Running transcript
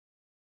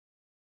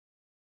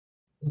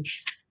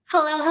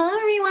Hello,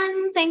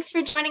 everyone. Thanks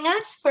for joining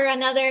us for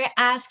another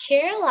Ask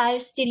Here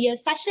live studio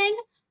session.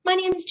 My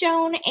name is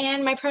Joan,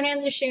 and my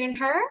pronouns are she and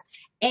her,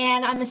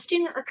 and I'm a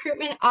student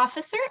recruitment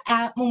officer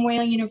at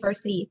Memorial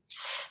University.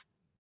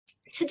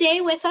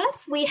 Today with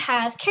us, we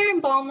have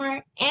Karen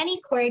Balmer,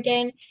 Annie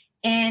Corrigan,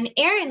 and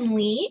Erin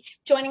Lee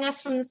joining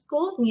us from the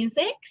School of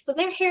Music. So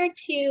they're here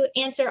to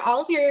answer all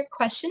of your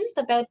questions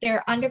about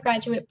their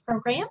undergraduate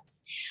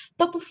programs.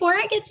 But before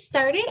I get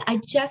started, I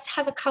just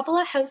have a couple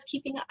of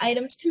housekeeping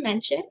items to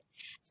mention.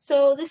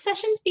 So this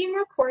session's being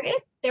recorded.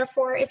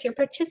 Therefore, if you're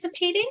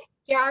participating,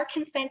 you are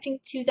consenting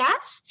to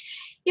that.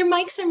 Your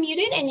mics are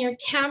muted and your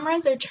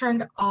cameras are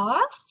turned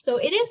off. So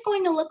it is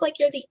going to look like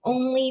you're the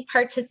only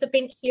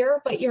participant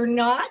here, but you're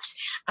not.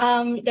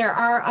 There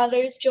are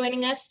others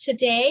joining us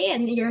today,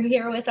 and you're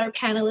here with our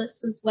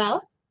panelists as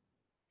well.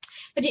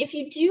 But if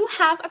you do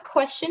have a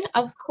question,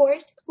 of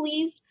course,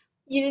 please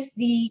use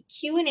the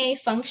Q&A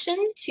function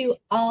to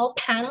all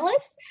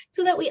panelists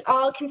so that we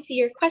all can see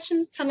your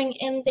questions coming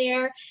in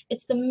there.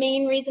 It's the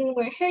main reason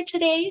we're here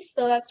today,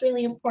 so that's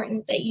really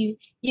important that you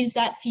use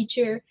that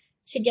feature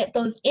to get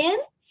those in.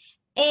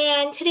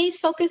 And today's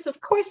focus,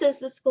 of course, is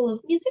the School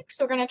of Music,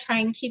 so we're going to try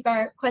and keep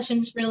our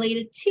questions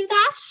related to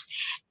that.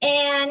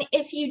 And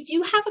if you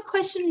do have a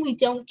question we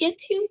don't get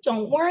to,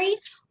 don't worry.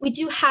 We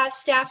do have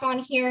staff on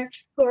here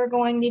who are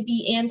going to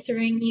be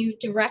answering you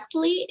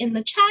directly in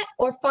the chat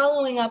or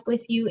following up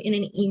with you in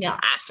an email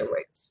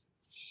afterwards.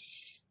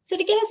 So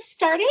to get us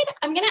started,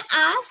 I'm going to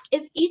ask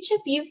if each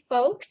of you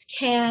folks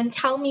can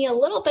tell me a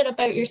little bit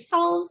about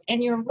yourselves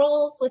and your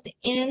roles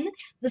within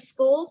the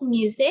School of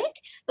Music.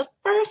 The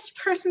first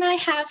person I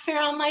have here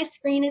on my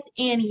screen is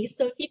Annie.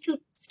 So if you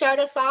could start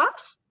us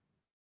off.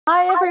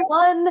 Hi,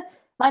 everyone.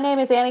 My name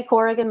is Annie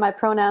Corrigan. My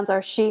pronouns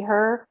are she,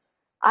 her.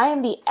 I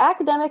am the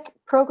academic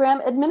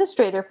program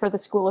administrator for the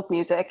School of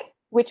Music,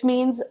 which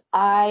means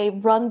I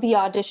run the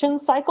audition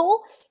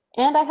cycle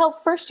and I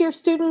help first-year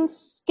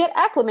students get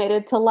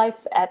acclimated to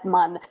life at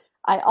MUN.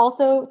 I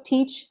also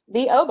teach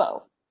the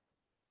oboe.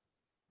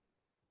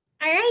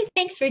 All right,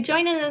 thanks for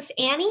joining us,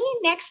 Annie.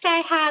 Next, I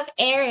have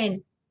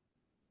Erin.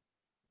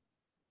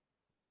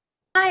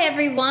 Hi,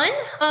 everyone.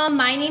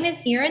 My name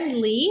is Erin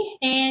Lee,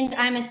 and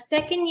I'm a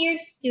second-year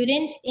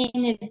student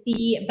in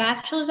the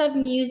Bachelor's of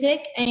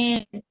Music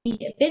and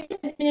the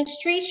Business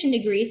Administration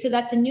degree. So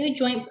that's a new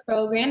joint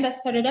program that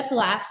started up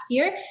last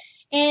year.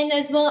 And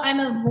as well, I'm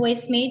a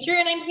voice major,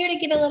 and I'm here to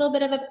give a little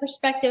bit of a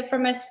perspective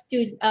from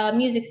a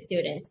music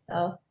student.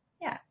 So,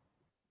 yeah.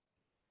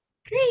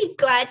 Great,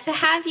 glad to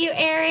have you,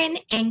 Erin.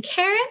 And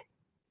Karen?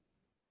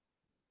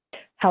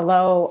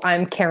 Hello,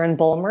 I'm Karen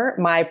Bulmer.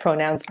 My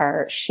pronouns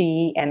are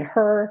she and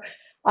her.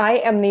 I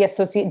am the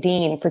Associate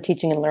Dean for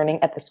Teaching and Learning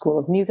at the School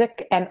of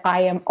Music, and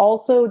I am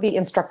also the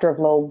instructor of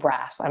low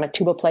brass. I'm a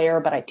tuba player,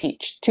 but I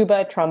teach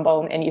tuba,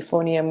 trombone, and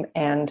euphonium,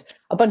 and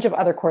a bunch of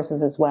other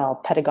courses as well,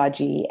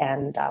 pedagogy,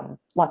 and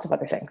lots of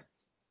other things.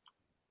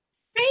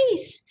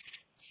 Great.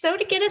 So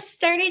to get us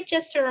started,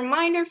 just a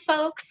reminder,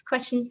 folks,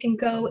 questions can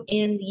go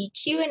in the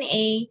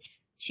Q&A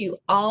to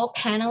all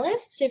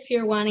panelists if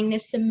you're wanting to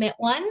submit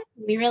one.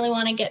 We really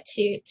want to get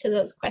to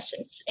those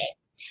questions today.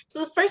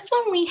 So the first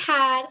one we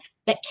had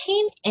that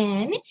came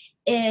in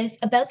is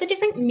about the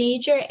different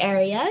major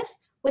areas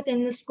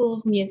within the School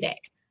of Music.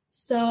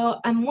 So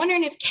I'm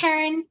wondering if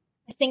Karen,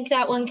 I think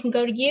that one can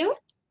go to you.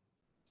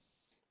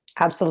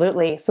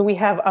 Absolutely. So we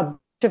have a bunch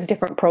of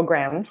different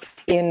programs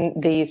in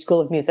the School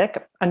of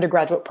Music,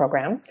 undergraduate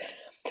programs.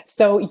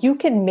 So you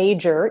can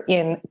major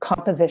in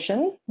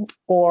composition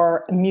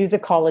or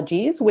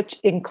musicologies, which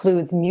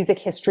includes music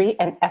history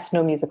and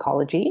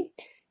ethnomusicology.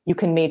 You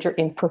can major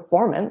in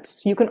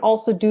performance. You can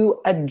also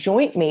do a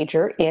joint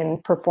major in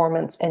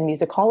performance and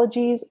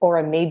musicologies, or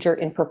a major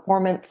in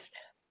performance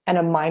and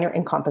a minor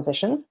in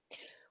composition.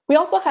 We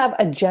also have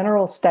a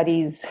general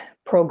studies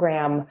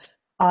program,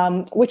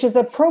 which is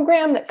a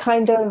program that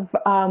kind of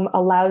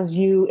allows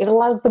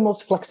the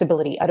most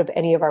flexibility out of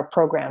any of our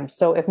programs.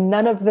 So if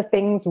none of the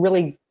things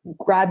really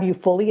grab you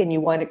fully and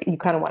you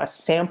kind of want to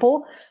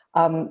sample,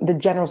 the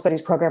general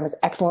studies program is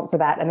excellent for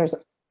that. And there's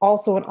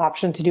also an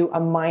option to do a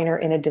minor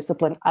in a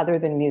discipline other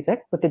than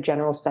music with the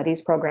general studies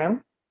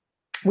program.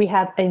 We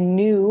have a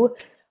new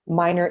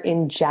minor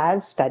in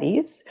jazz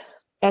studies.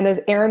 And as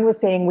Erin was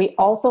saying, we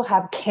also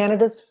have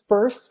Canada's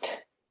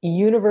first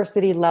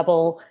university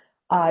level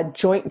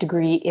joint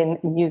degree in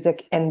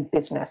music and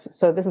business.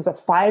 So this is a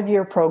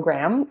 5-year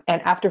program,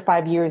 and after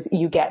 5 years,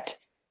 you get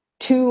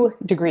 2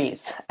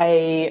 degrees,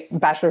 a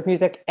Bachelor of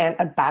Music and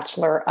a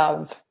Bachelor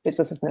of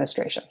Business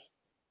Administration.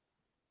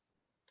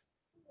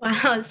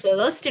 Wow, so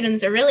those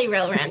students are really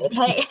well-rounded.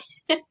 Hey.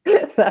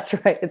 That's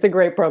right. It's a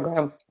great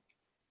program.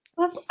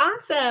 That's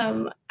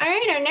awesome. All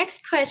right, our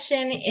next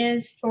question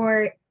is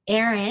for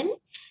Erin.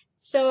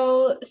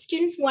 So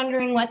students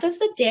wondering, what does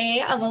the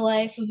day of a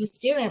life of a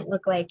student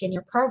look like in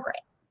your program?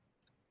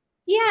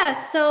 Yeah,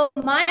 so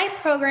my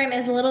program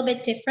is a little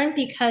bit different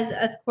because,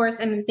 of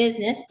course, I'm in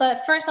business.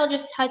 But first, I'll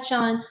just touch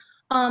on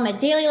a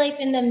daily life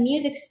in the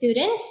music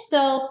student.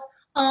 So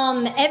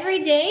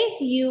Every day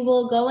you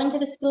will go into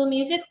the School of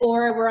Music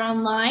or we're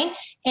online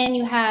and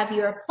you have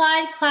your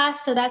applied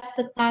class. So that's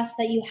the class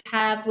that you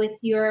have with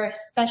your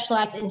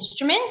specialized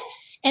instrument.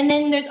 And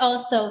then there's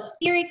also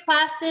theory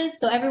classes.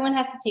 So everyone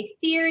has to take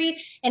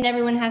theory and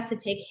everyone has to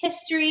take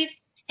history.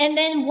 And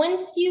then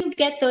once you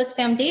get those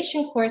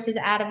foundation courses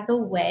out of the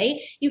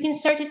way, you can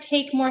start to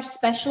take more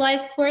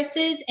specialized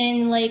courses.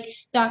 And like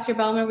Dr.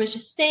 Bellmer was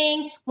just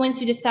saying,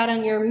 once you decide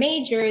on your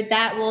major,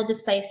 that will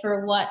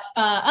decipher what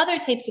other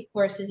types of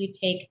courses you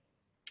take.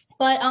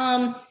 But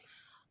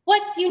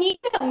what's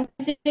unique about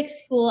music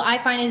school, I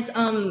find, is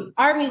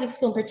our music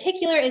school in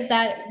particular, is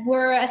that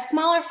we're a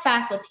smaller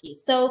faculty.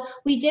 So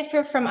we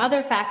differ from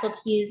other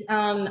faculties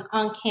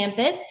on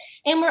campus,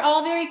 and we're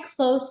all very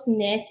close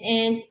knit,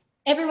 and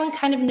everyone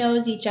kind of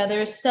knows each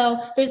other.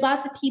 So there's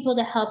lots of people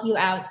to help you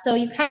out. So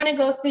you kind of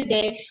go through the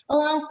day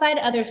alongside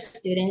other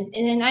students.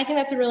 And I think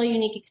that's a really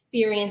unique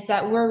experience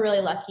that we're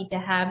really lucky to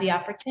have the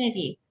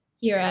opportunity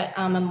here at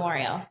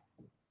Memorial.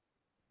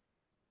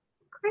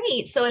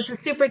 Great. So it's a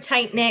super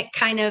tight-knit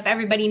kind of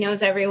everybody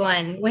knows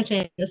everyone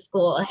within the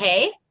school,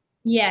 hey?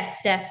 Yes,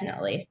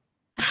 definitely.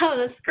 Oh,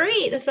 that's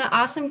great. That's an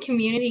awesome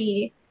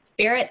community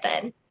spirit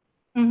then.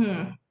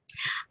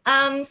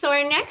 So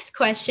our next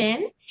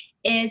question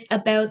is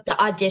about the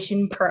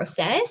audition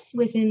process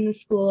within the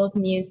School of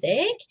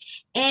Music.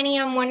 Annie,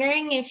 I'm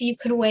wondering if you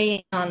could weigh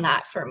in on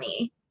that for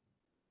me.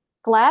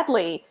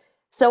 Gladly.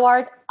 So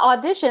our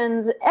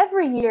auditions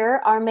every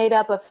year are made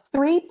up of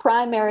 3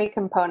 primary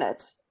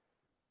components.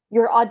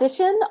 Your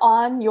audition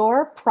on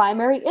your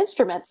primary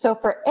instrument. So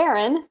for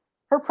Erin,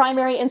 her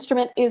primary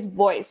instrument is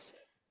voice.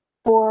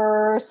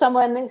 For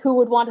someone who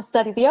would want to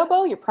study the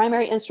oboe, your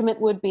primary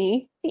instrument would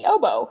be the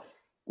oboe.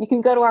 You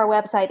can go to our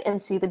website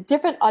and see the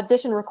different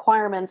audition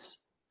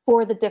requirements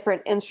for the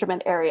different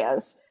instrument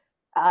areas.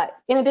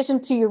 In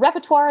addition to your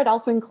repertoire, it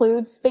also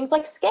includes things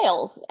like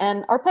scales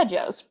and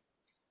arpeggios.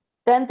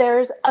 Then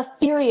there's a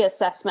theory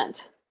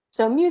assessment.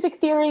 So music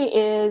theory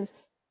is,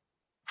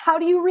 how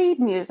do you read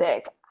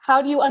music?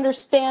 How do you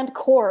understand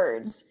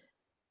chords?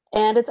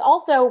 And it's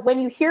also, when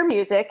you hear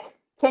music,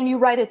 can you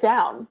write it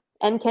down?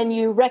 And can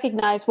you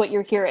recognize what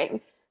you're hearing?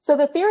 So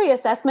the theory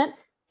assessment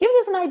gives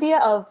us an idea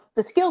of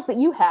the skills that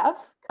you have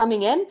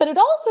coming in, but it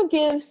also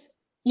gives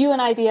you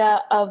an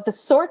idea of the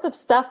sorts of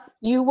stuff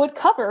you would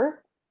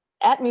cover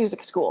at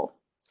music school.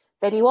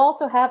 Then you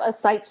also have a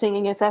sight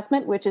singing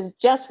assessment, which is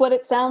just what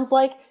it sounds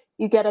like.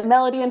 You get a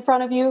melody in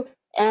front of you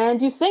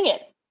and you sing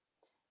it.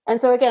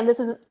 And so again, this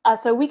is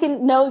so we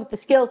can know the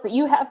skills that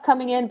you have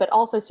coming in, but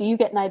also so you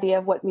get an idea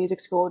of what music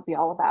school would be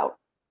all about.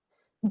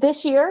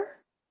 This year,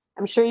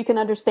 I'm sure you can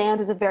understand,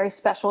 is a very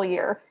special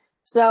year.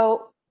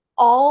 So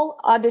all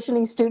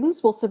auditioning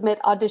students will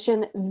submit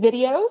audition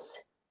videos.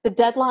 The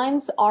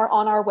deadlines are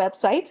on our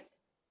website.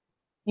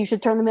 You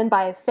should turn them in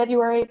by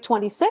February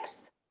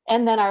 26th.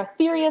 And then our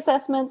theory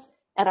assessments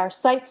and our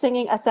sight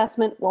singing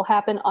assessment will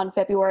happen on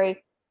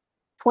February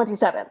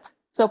 27th.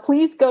 So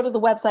please go to the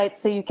website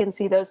so you can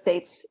see those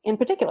dates in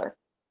particular.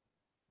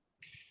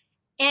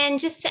 And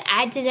just to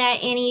add to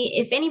that, Annie,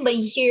 if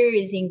anybody here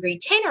is in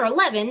grade 10 or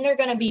 11, they're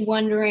going to be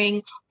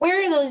wondering,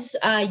 where are those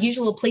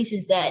usual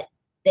places that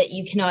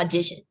you can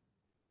audition?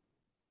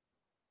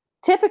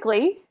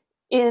 Typically,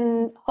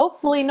 in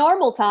hopefully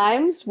normal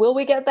times, will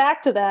we get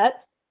back to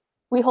that?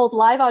 We hold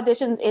live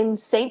auditions in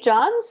St.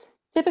 John's,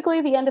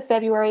 typically the end of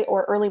February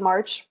or early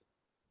March.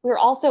 We're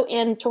also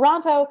in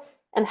Toronto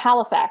and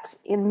Halifax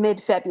in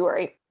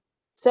mid-February.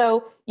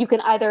 So you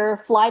can either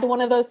fly to one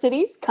of those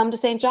cities, come to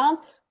St.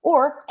 John's,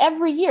 or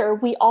every year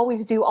we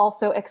always do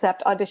also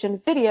accept audition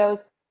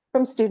videos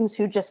from students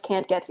who just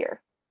can't get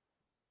here.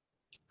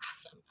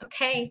 Awesome.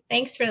 Okay,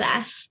 thanks for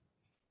that.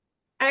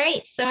 All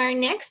right, so our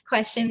next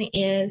question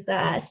is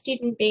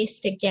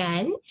student-based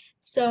again.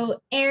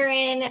 So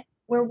Erin,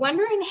 we're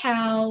wondering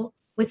how,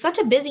 with such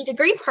a busy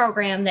degree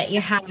program that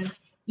you have,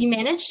 you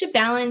managed to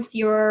balance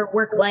your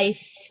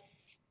work-life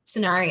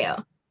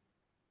scenario.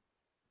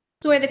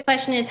 So where the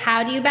question is,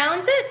 how do you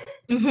balance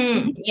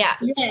it? Yeah.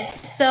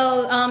 Yes.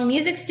 So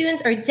music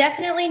students are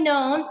definitely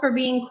known for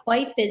being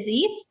quite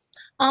busy.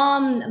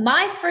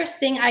 My first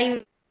thing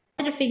I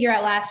had to figure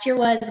out last year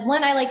was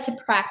when I like to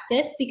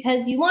practice,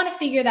 because you want to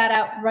figure that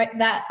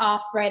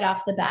out right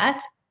off the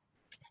bat.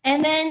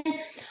 And then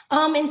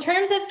in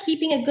terms of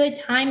keeping a good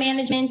time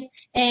management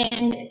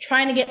and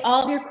trying to get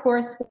all of your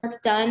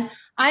coursework done,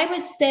 I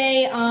would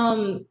say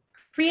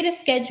create a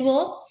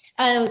schedule,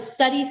 a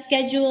study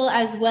schedule,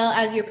 as well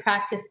as your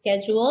practice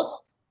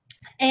schedule.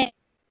 And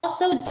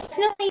also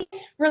definitely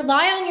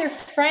rely on your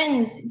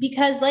friends,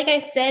 because like I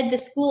said, the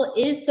school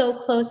is so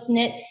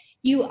close-knit.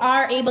 You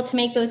are able to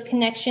make those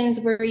connections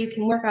where you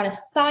can work on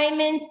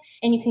assignments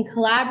and you can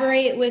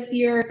collaborate with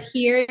your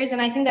peers.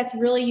 And I think that's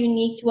really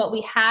unique to what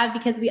we have,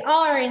 because we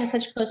all are in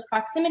such close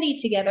proximity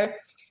together.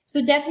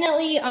 So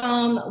definitely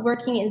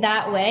working in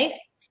that way.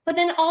 But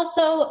then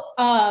also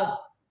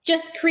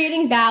just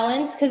creating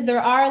balance, because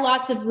there are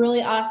lots of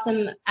really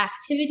awesome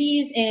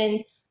activities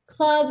and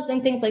clubs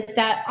and things like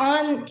that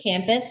on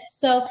campus.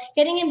 So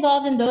getting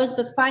involved in those,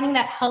 but finding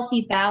that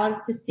healthy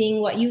balance to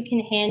seeing what you can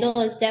handle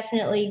is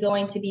definitely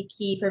going to be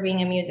key for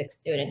being a music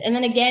student. And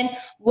then again,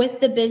 with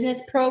the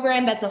business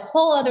program, that's a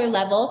whole other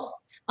level.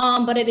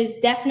 But it is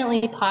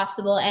definitely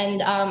possible,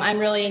 and I'm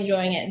really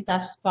enjoying it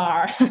thus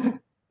far.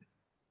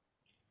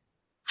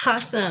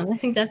 Awesome. I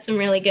think that's some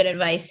really good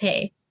advice.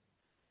 Hey.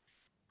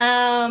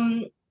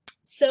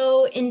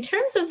 So in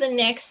terms of the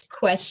next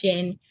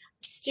question,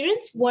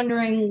 students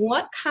wondering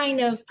what kind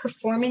of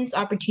performance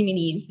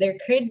opportunities there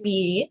could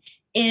be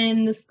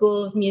in the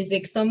School of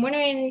Music. So I'm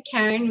wondering,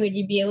 Karen, would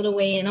you be able to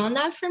weigh in on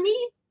that for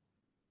me?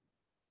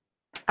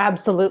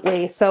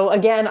 Absolutely. So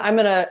again,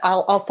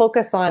 I'll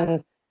focus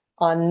on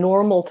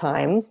normal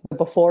times, the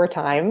before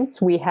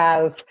times. We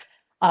have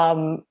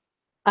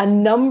a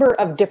number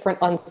of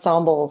different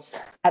ensembles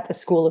at the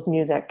School of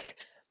Music.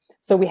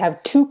 So we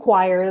have 2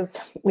 choirs,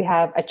 we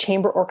have a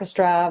chamber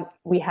orchestra,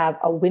 we have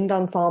a wind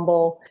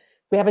ensemble,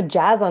 we have a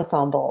jazz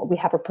ensemble, we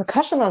have a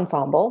percussion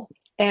ensemble,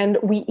 and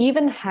we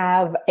even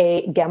have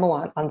a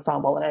gamelan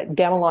ensemble. And a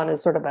gamelan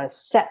is sort of a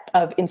set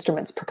of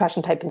instruments,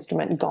 percussion type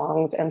instrument,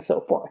 gongs, and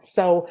so forth.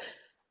 So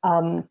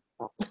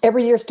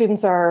every year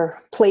students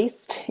are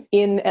placed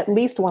in at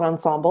least one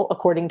ensemble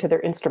according to their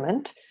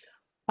instrument.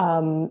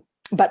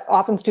 But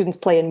often students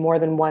play in more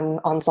than one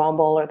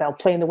ensemble, or they'll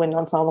play in the wind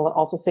ensemble and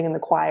also sing in the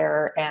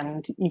choir,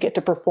 and you get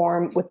to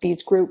perform with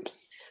these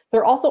groups.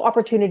 There are also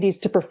opportunities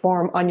to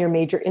perform on your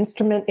major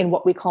instrument in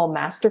what we call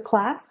master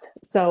class.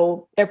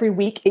 So every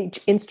week,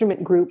 each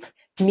instrument group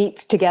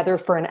meets together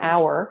for an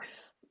hour,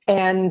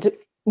 and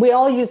we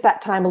all use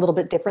that time a little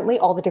bit differently,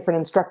 all the different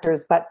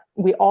instructors, but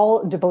we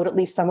all devote at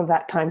least some of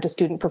that time to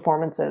student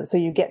performances. So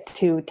you get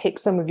to take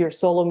some of your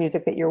solo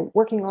music that you're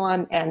working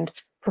on and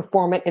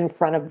perform it in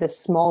front of this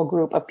small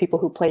group of people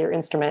who play your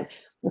instrument.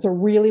 It's a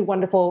really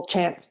wonderful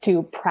chance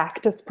to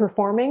practice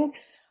performing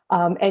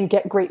and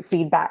get great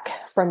feedback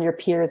from your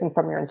peers and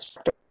from your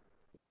instructor.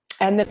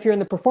 And if you're in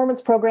the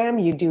performance program,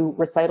 you do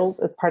recitals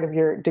as part of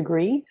your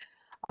degree,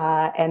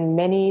 and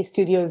many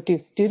studios do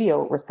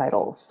studio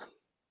recitals.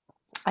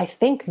 I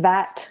think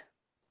that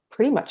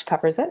pretty much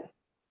covers it.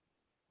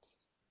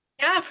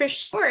 Yeah, for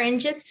sure. And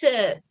just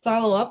to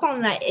follow up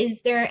on that,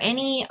 is there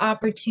any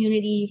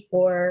opportunity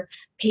for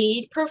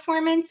paid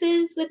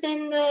performances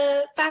within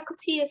the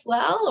faculty as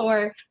well,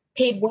 or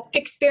paid work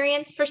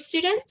experience for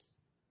students?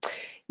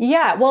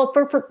 Yeah, well,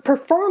 for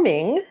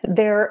performing,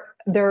 I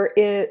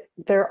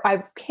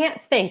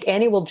can't think.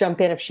 Annie will jump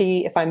in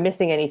if I'm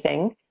missing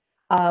anything,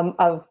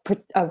 of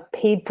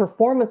paid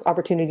performance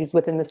opportunities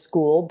within the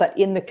school, but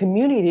in the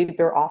community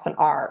there often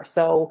are.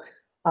 So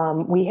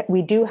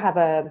we do have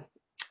a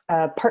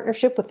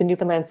partnership with the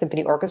Newfoundland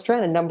Symphony Orchestra,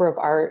 and a number of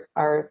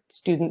our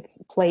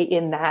students play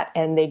in that,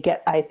 and they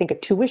get, I think, a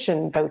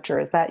tuition voucher.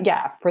 Is that,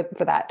 yeah, for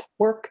that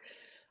work.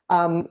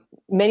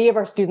 Many of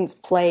our students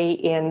play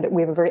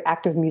we have a very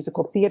active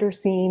musical theater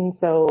scene,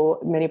 so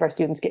many of our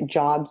students get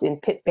jobs in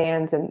pit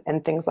bands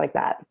and things like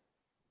that.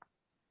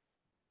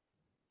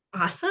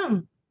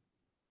 Awesome.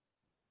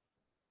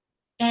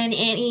 And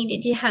Annie,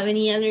 did you have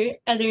any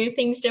other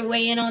things to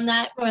weigh in on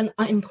that, on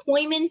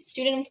employment,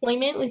 student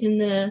employment within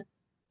the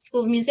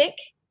School of Music?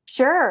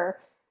 Sure.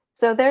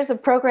 So there's a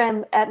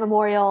program at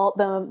Memorial,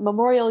 the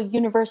Memorial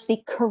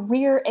University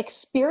Career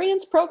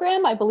Experience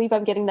Program. I believe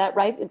I'm getting that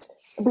right. It's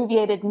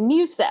abbreviated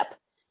MUSEP.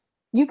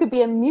 You could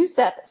be a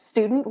MUSEP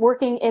student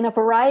working in a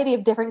variety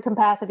of different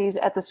capacities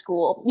at the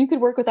school. You could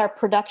work with our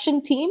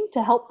production team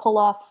to help pull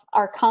off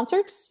our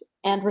concerts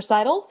and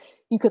recitals.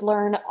 You could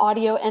learn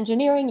audio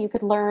engineering. You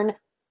could learn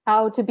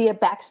how to be a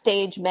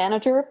backstage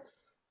manager.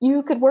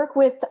 You could work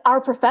with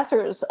our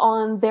professors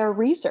on their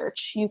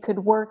research. You could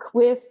work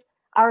with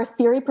our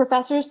theory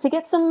professors to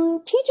get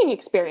some teaching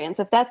experience,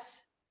 if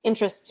that's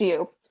interests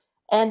you.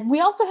 And we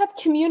also have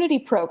community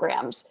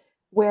programs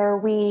where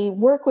we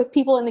work with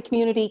people in the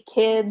community,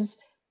 kids,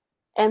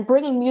 and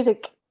bringing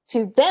music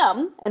to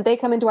them, and they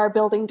come into our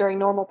building during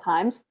normal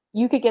times.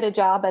 You could get a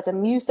job as a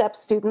MUSEP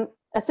student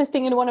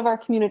assisting in one of our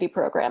community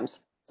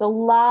programs. So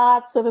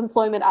lots of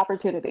employment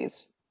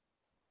opportunities.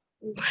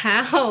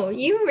 Wow,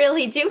 you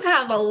really do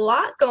have a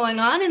lot going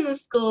on in the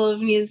School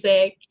of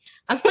Music.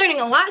 I'm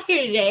learning a lot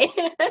here today.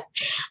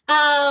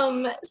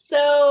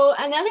 So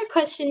another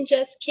question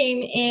just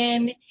came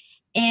in,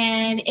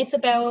 and it's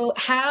about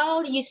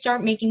how do you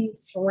start making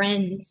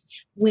friends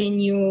when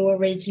you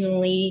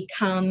originally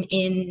come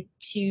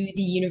into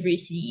the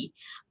university?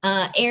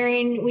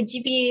 Erin, would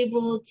you be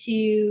able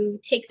to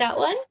take that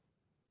one?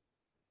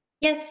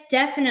 Yes,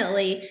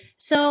 definitely.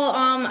 So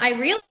I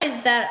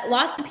realized that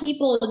lots of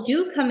people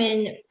do come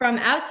in from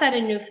outside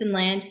of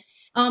Newfoundland.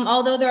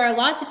 Although there are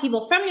lots of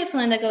people from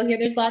Newfoundland that go here,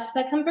 there's lots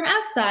that come from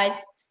outside.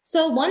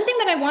 So one thing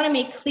that I want to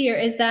make clear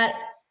is that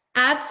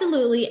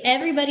absolutely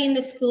everybody in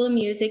the School of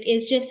Music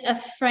is just a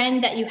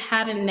friend that you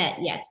haven't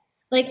met yet.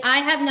 Like, I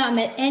have not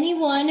met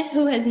anyone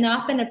who has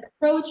not been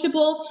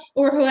approachable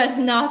or who has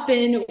not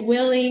been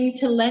willing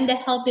to lend a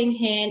helping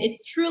hand.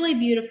 It's truly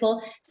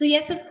beautiful. So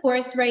yes, of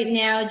course, right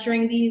now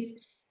during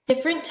these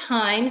different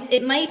times,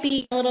 it might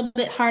be a little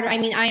bit harder. I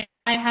mean, I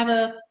I have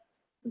a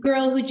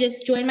girl who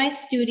just joined my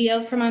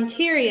studio from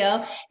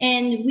Ontario,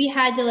 and we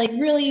had to like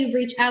really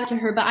reach out to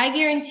her. But I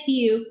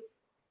guarantee you,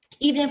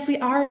 even if we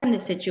are in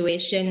this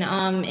situation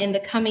in the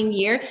coming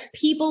year,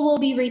 people will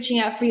be reaching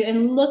out for you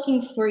and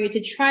looking for you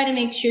to try to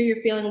make sure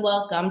you're feeling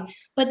welcome.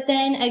 But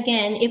then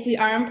again, if we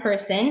are in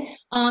person,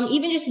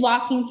 even just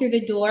walking through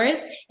the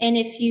doors, and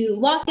if you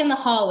walk in the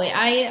hallway,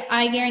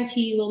 I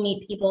guarantee you will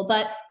meet people.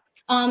 But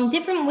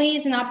different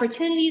ways and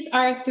opportunities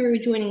are through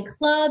joining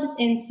clubs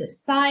and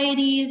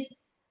societies.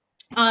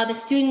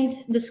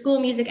 The School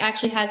of Music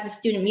actually has the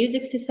Student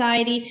Music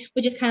Society,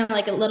 which is kind of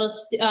like a little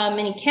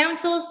mini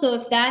council. So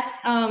if that's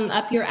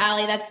up your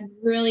alley, that's a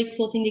really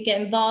cool thing to get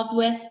involved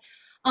with.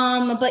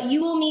 But you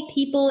will meet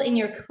people in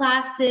your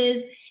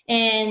classes,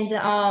 and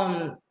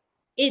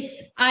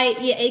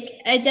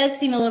it does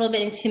seem a little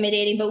bit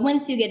intimidating, but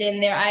once you get in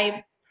there,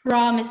 I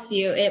promise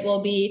you it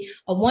will be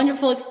a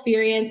wonderful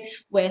experience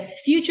with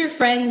future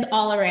friends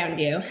all around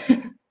you.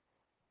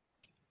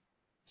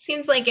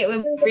 Seems like it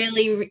was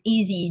really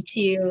easy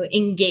to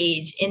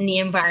engage in the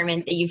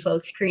environment that you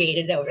folks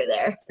created over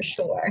there, for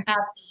sure.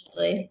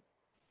 Absolutely.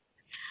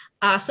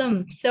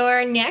 Awesome. So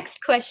our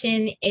next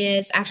question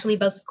is actually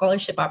about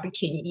scholarship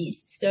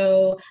opportunities.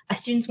 So a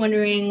student's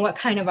wondering, what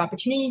kind of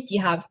opportunities do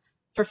you have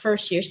for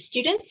first-year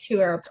students who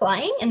are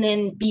applying, and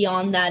then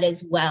beyond that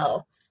as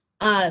well?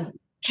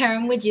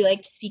 Karen, would you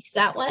like to speak to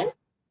that one?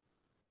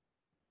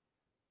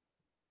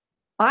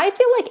 I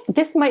feel like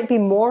this might be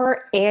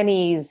more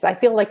Annie's. I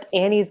feel like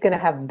Annie's going to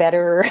have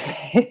better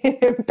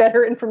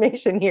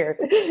information here.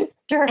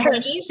 Sure.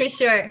 Annie, for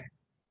sure.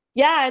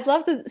 Yeah, I'd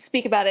love to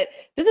speak about it.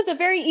 This is a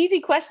very easy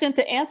question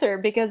to answer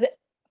because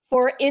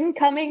for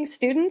incoming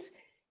students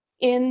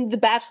in the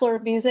Bachelor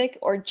of Music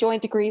or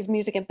Joint Degrees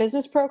Music and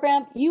Business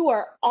program, you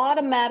are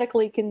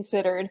automatically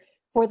considered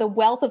for the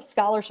wealth of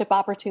scholarship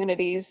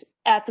opportunities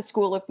at the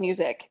School of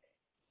Music.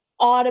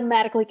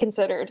 Automatically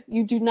considered.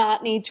 You do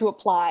not need to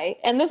apply.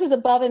 And this is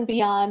above and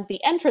beyond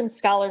the entrance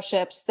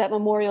scholarships that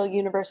Memorial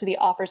University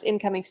offers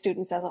incoming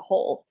students as a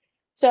whole.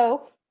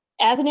 So,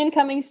 as an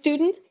incoming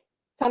student,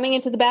 coming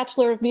into the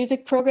Bachelor of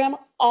Music program,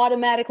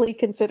 automatically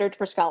considered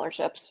for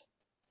scholarships.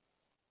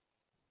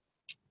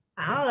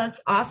 Wow, that's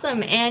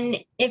awesome.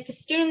 And if a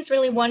student's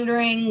really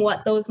wondering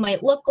what those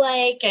might look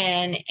like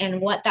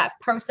and what that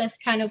process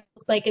kind of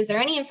looks like, is there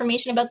any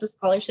information about the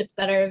scholarships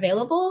that are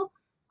available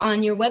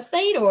on your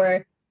website,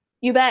 or?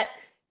 You bet.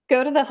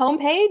 Go to the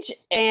homepage,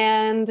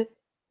 and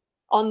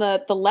on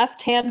the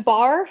left-hand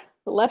bar,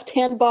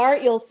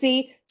 you'll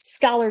see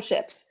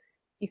scholarships.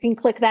 You can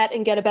click that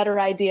and get a better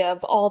idea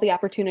of all the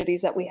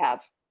opportunities that we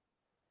have.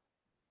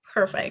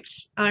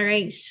 Perfect. All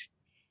right.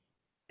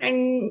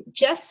 And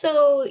just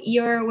so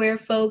you're aware,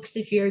 folks,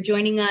 if you're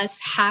joining us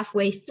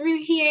halfway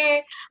through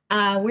here,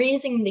 we're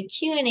using the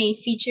Q&A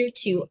feature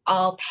to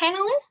all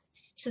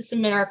panelists to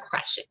submit our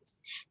questions.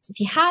 So if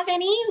you have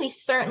any, we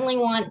certainly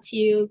want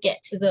to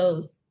get to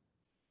those.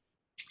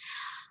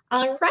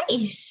 All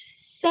right.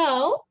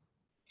 So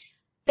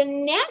the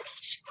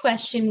next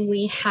question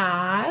we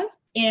have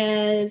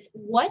is,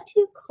 what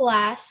do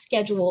class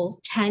schedules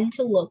tend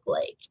to look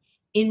like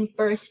in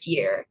first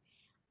year?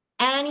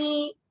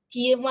 Annie, do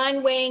you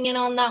mind weighing in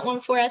on that one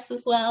for us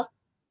as well?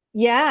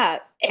 Yeah,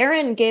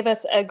 Erin gave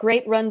us a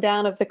great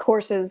rundown of the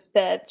courses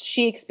that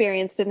she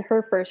experienced in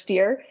her first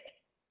year.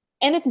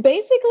 And it's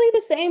basically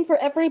the same for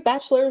every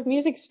Bachelor of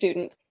Music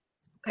student.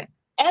 Okay.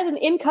 As an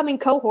incoming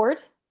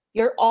cohort,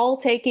 you're all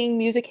taking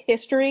music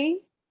history,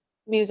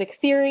 music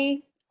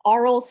theory,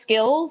 oral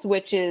skills,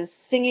 which is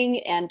singing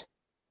and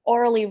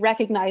orally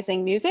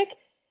recognizing music.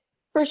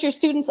 First year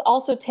students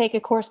also take a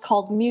course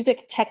called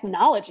Music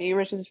Technology,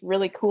 which is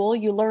really cool.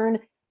 You learn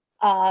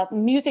a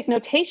music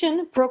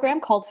notation program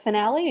called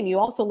Finale, and you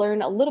also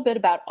learn a little bit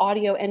about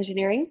audio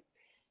engineering.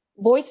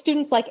 Voice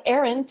students like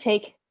Erin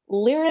take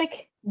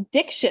Lyric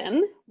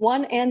Diction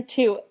 1 and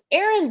 2.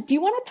 Erin, do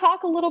you want to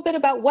talk a little bit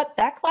about what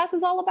that class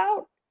is all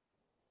about?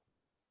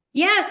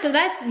 Yeah, so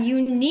that's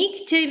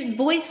unique to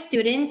voice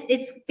students.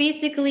 It's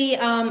basically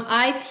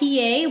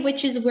IPA,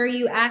 which is where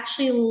you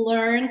actually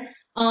learn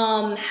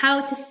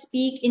how to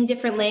speak in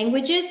different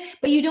languages,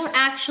 but you're not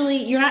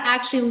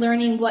actually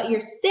learning what you're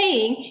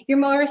saying. You're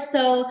more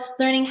so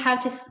learning how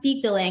to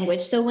speak the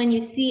language. So when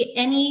you see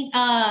any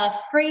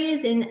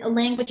phrase in a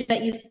language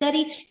that you study,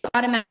 you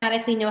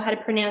automatically know how to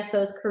pronounce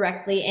those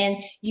correctly, and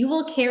you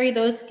will carry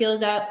those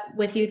skills out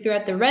with you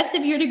throughout the rest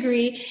of your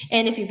degree,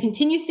 and if you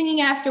continue singing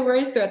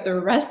afterwards, throughout the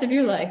rest of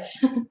your life.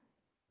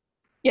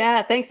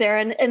 Yeah, thanks,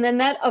 Erin. And then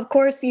that, of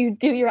course, you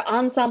do your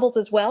ensembles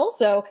as well.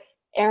 So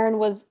Erin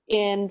was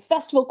in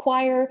festival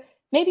choir.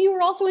 Maybe you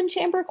were also in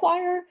chamber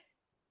choir.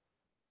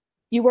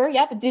 You were,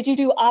 yep. Did you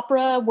do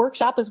opera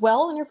workshop as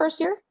well in your first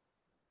year?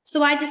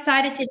 So I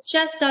decided to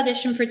just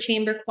audition for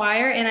chamber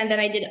choir, and then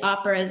I did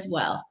opera as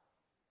well.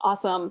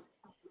 Awesome.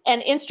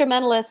 And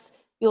instrumentalists,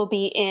 you'll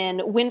be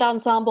in wind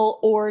ensemble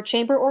or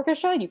chamber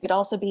orchestra. You could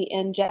also be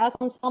in jazz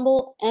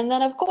ensemble. And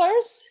then, of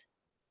course,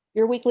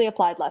 your weekly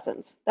applied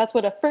lessons. That's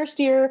what a first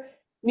year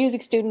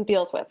music student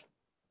deals with.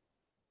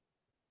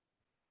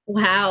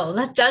 Wow,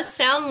 that does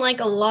sound like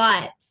a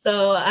lot.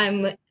 So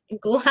I'm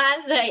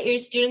glad that your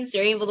students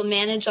are able to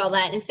manage all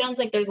that. And it sounds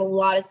like there's a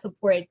lot of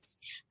supports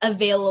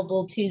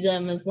available to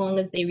them as long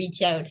as they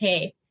reach out.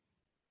 Hey,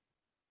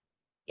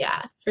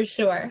 yeah, for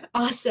sure.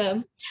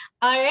 Awesome.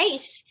 All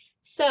right.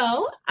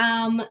 So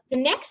the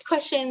next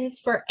question's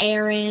for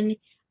Erin.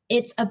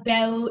 It's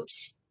about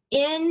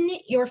in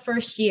your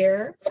first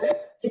year,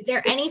 is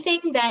there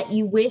anything that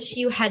you wish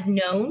you had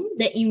known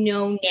that you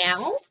know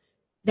now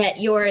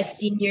that you're a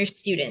senior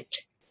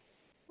student?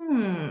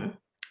 Hmm.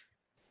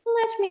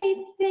 Let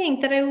me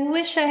think that I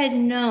wish I had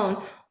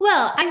known.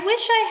 Well, I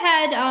wish I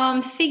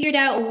had figured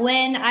out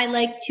when I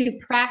like to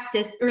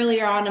practice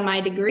earlier on in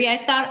my degree.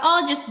 I thought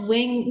I'll just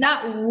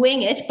not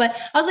wing it, but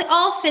I was like,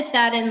 I'll fit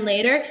that in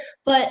later.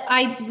 But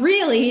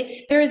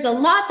there is a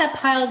lot that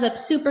piles up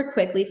super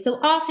quickly. So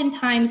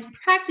oftentimes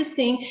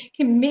practicing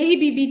can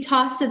maybe be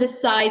tossed to the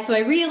side. So I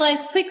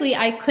realized quickly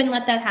I couldn't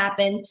let that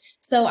happen.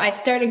 So I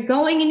started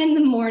going in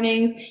the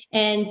mornings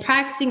and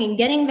practicing and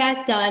getting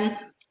that done.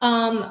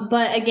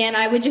 But again,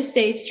 I would just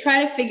say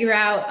try to figure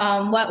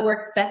out what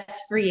works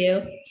best for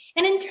you.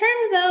 And in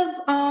terms of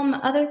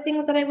other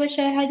things that I wish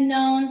I had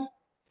known,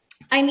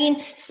 I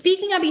mean,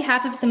 speaking on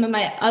behalf of some of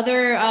my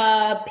other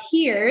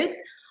peers,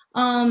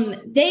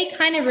 they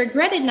kind of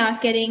regretted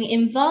not getting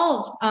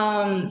involved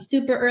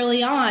super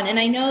early on. And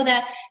I know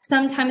that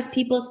sometimes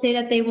people say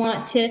that they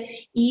want to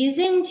ease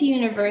into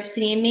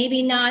university and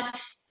maybe not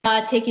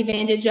take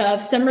advantage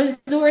of some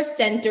resource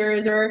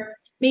centers, or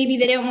maybe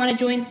they don't want to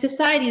join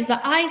societies. But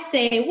I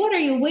say, what are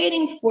you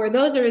waiting for?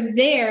 Those are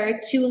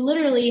there to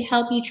literally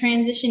help you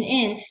transition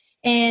in.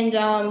 And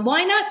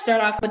why not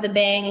start off with a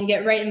bang and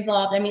get right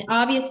involved? I mean,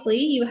 obviously,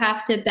 you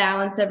have to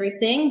balance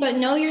everything, but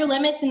know your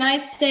limits. And I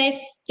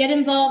say get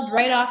involved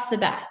right off the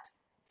bat.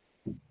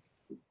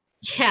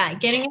 Yeah,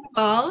 getting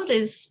involved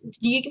is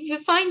you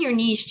find your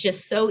niche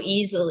just so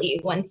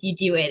easily once you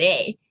do it,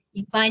 eh?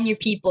 You find your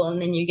people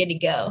and then you're good to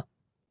go.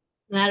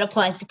 And that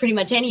applies to pretty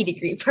much any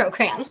degree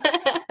program.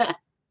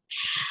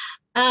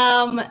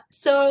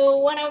 So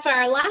one of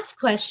our last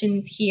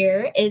questions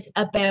here is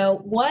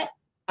about what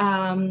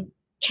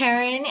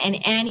Karen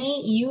and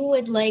Annie, you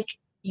would like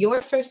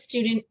your first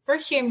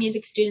year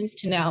music students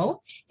to know.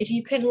 If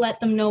you could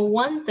let them know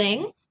one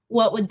thing,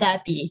 what would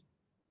that be?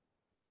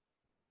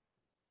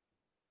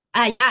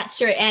 Yeah,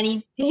 sure,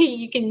 Annie.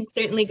 You can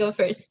certainly go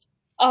first.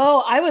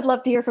 Oh, I would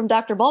love to hear from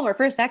Dr. Bulmer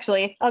first,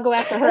 actually. I'll go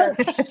after her.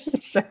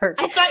 Sure.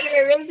 I thought you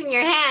were raising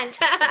your hand.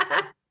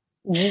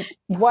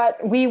 What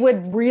we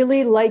would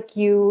really like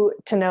you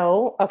to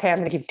know, okay, I'm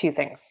going to give two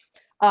things.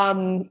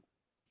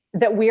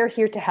 That we are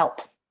here to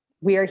help.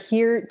 We are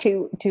here I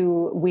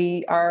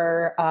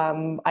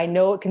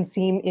know it can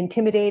seem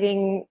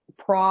intimidating,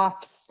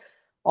 profs,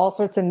 all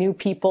sorts of new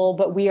people,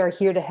 but we are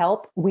here to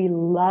help. We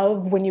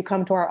love when you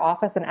come to our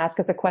office and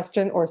ask us a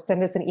question or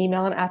send us an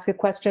email and ask a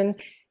question.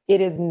 It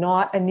is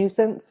not a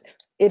nuisance.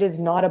 It is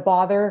not a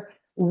bother.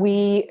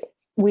 We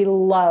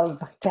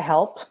love to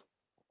help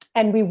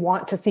and we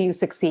want to see you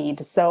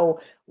succeed. So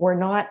we're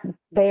not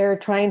there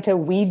trying to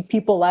weed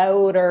people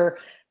out or,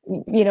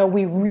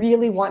 we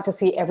really want to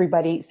see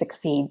everybody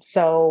succeed.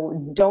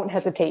 So don't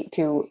hesitate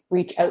to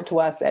reach out to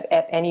us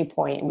at any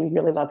point. We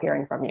really love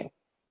hearing from you.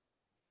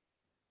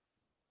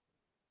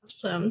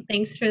 Awesome.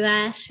 Thanks for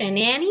that. And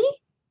Annie?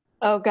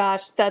 Oh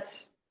gosh,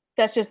 that's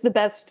just the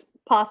best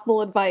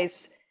possible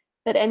advice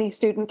that any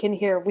student can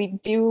hear. We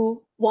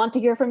do want to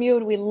hear from you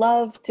and we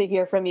love to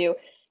hear from you.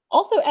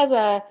 Also, as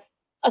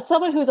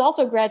someone who's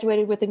also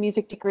graduated with a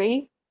music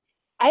degree,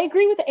 I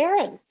agree with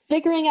Erin.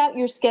 Figuring out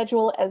your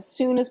schedule as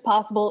soon as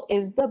possible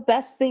is the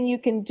best thing you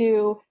can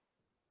do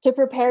to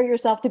prepare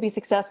yourself to be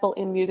successful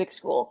in music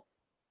school.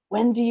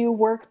 When do you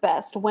work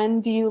best?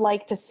 When do you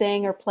like to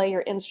sing or play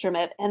your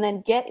instrument? And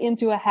then get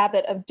into a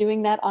habit of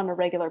doing that on a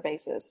regular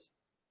basis.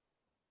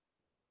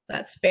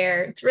 That's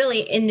fair. It's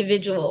really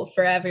individual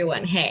for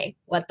everyone. Hey,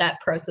 what that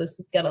process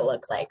is going to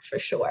look like for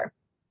sure.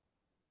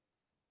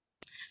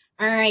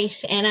 All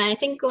right. And I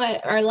think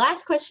what our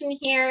last question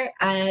here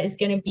is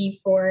going to be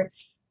for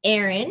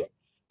Erin.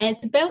 And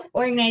it's about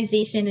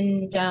organization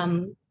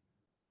and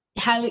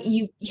how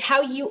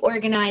you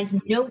organize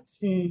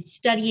notes and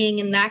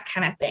studying and that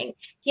kind of thing.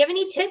 Do you have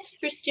any tips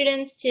for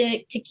students to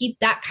keep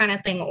that kind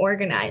of thing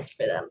organized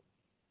for them?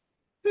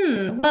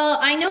 Well,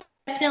 I know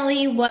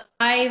definitely what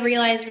I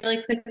realized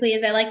really quickly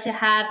is I like to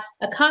have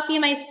a copy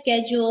of my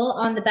schedule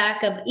on the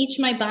back of each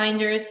of my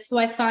binders. So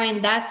I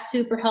find that's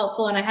super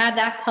helpful and I have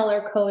that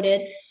color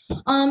coded.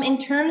 In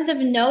terms of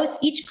notes,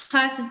 each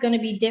class is going to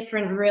be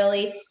different,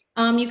 really.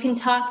 You can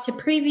talk to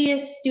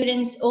previous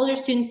students, older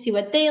students, see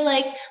what they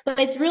like, but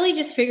it's really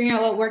just figuring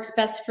out what works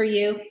best for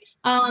you.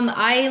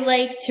 I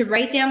like to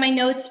write down my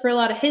notes for a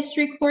lot of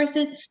history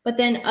courses, but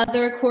then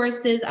other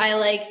courses I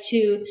like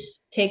to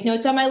take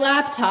notes on my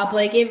laptop.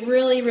 Like it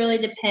really, really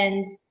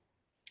depends.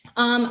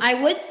 I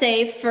would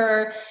say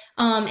for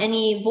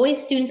any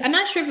voice students, I'm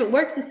not sure if it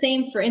works the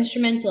same for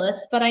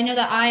instrumentalists, but I know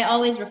that I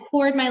always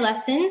record my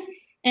lessons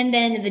And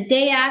then the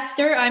day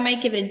after, I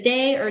might give it a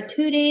day or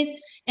 2 days,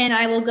 and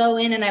I will go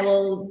in and I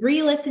will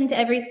re-listen to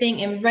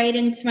everything and write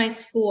into my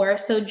score.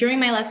 So during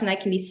my lesson, I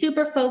can be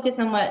super focused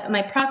on what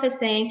my prof is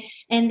saying,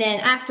 and then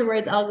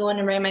afterwards, I'll go in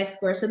and write my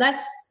score. So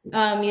that's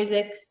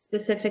music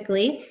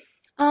specifically.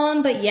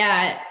 But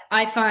yeah,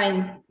 I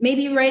find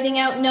maybe writing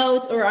out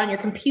notes or on your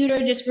computer,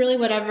 just really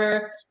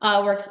whatever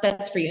works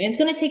best for you. And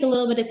it's going to take a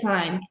little bit of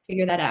time to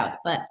figure that out,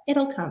 but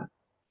it'll come.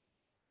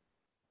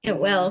 It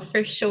will,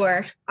 for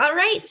sure. All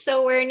right,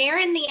 so we're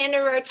nearing the end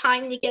of our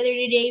time together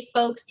today,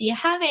 folks. Do you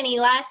have any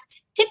last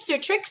tips or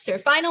tricks or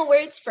final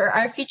words for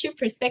our future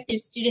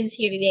prospective students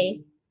here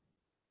today?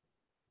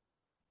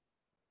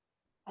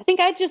 I think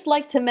I'd just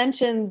like to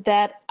mention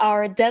that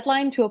our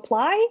deadline to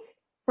apply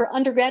for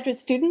undergraduate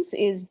students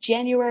is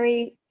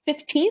January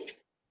 15th.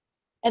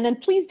 And then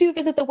please do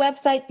visit the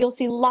website. You'll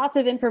see lots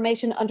of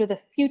information under the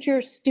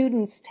Future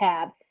Students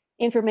tab,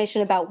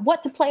 information about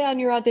what to play on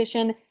your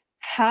audition,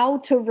 how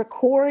to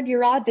record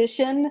your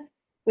audition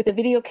with a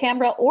video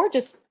camera or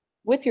just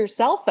with your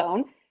cell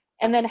phone,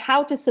 and then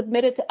how to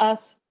submit it to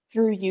us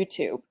through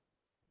YouTube.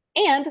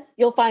 And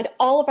you'll find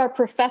all of our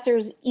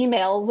professors'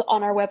 emails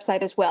on our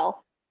website as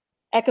well.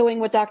 Echoing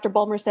what Dr.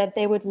 Bulmer said,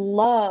 they would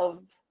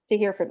love to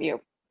hear from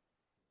you.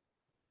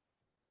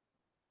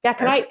 Yeah,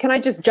 can I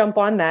just jump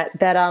on that?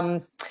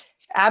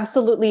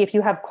 Absolutely, if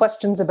you have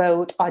questions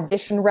about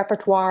audition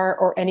repertoire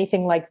or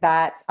anything like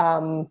that,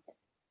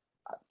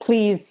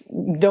 please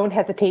don't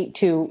hesitate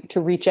to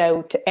reach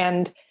out.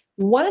 And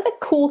one of the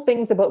cool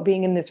things about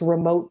being in this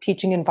remote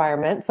teaching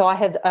environment, so I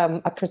had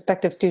a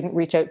prospective student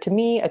reach out to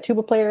me, a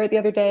tuba player, the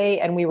other day,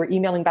 and we were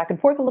emailing back and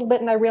forth a little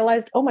bit, and I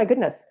realized, oh my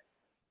goodness,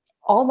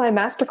 all my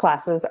master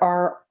classes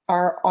are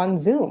on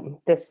Zoom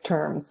this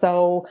term.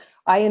 So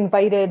I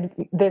invited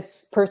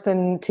this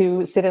person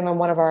to sit in on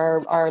one of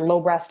our low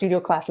brass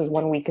studio classes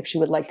one week if she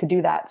would like to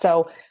do that.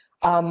 So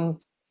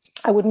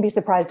I wouldn't be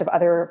surprised if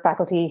other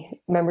faculty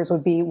members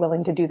would be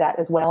willing to do that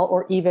as well,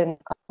 or even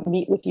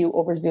meet with you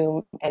over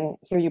Zoom and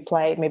hear you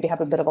play, maybe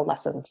have a bit of a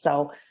lesson.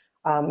 So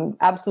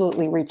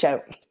absolutely reach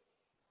out.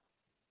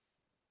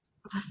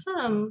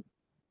 Awesome.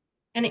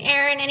 And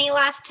Erin, any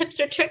last tips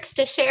or tricks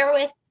to share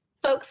with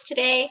folks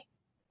today?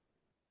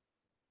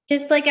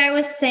 Just like I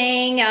was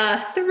saying,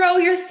 throw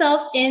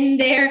yourself in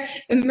there,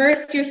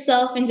 immerse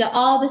yourself into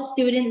all the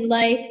student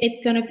life.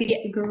 It's going to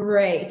be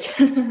great.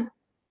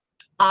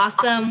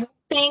 Awesome.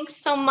 Thanks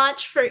so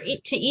much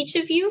to each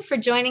of you for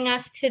joining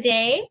us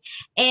today.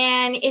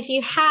 And if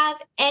you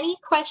have any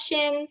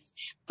questions,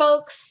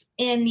 folks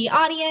in the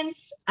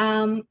audience,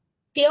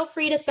 feel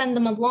free to send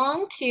them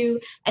along to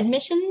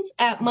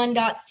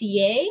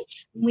admissions@mun.ca.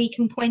 We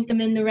can point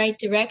them in the right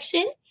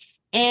direction.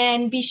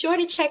 And be sure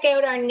to check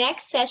out our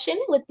next session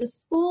with the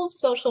School of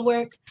Social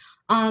Work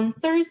on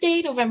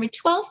Thursday, November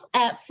 12th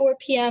at 4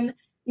 p.m.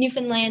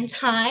 Newfoundland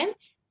time.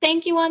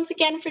 Thank you once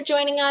again for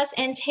joining us,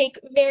 and take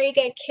very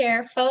good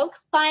care,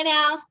 folks. Bye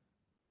now.